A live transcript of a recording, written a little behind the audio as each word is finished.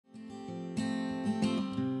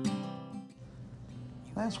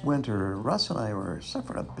Last winter, Russ and I were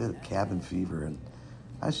suffering a bit of cabin fever, and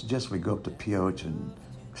I suggested we go up to Pioche and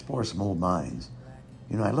explore some old mines.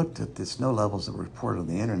 I looked at the snow levels that were reported on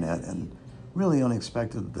the internet and really only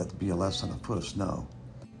expected that to be less than a foot of snow.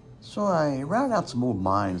 So I routed out some old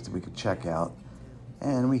mines that we could check out,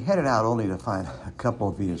 and we headed out only to find a couple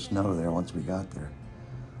of feet of snow there once we got there.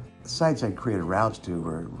 The sites I'd created routes to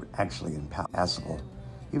were actually impassable,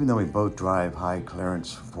 even though we both drive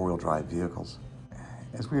high-clearance four-wheel drive vehicles.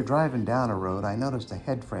 As we were driving down a road, I noticed a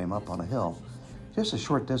head frame up on a hill, just a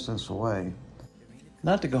short distance away.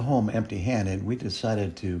 Not to go home empty-handed, we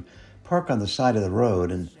decided to park on the side of the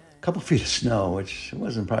road in a couple feet of snow, which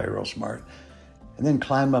wasn't probably real smart, and then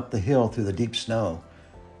climb up the hill through the deep snow.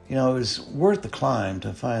 It was worth the climb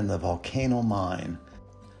to find the Volcano Mine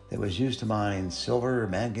that was used to mine silver,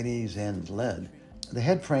 manganese, and lead. The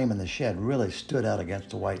head frame in the shed really stood out against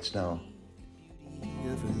the white snow.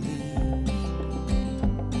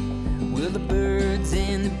 Well, the birds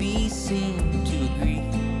and the bees seem to agree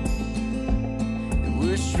that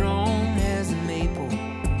we're strong as a maple,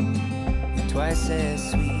 twice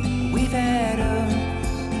as sweet. We've had ups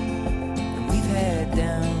and we've had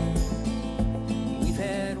downs, we've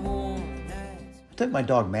had warm nights. I took my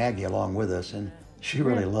dog Maggie along with us, and she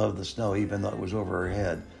really loved the snow, even though it was over her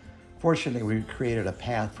head. Fortunately, we created a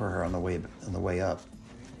path for her on the way up.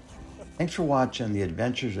 Thanks for watching the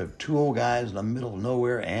adventures of two old guys in the middle of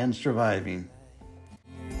nowhere and surviving.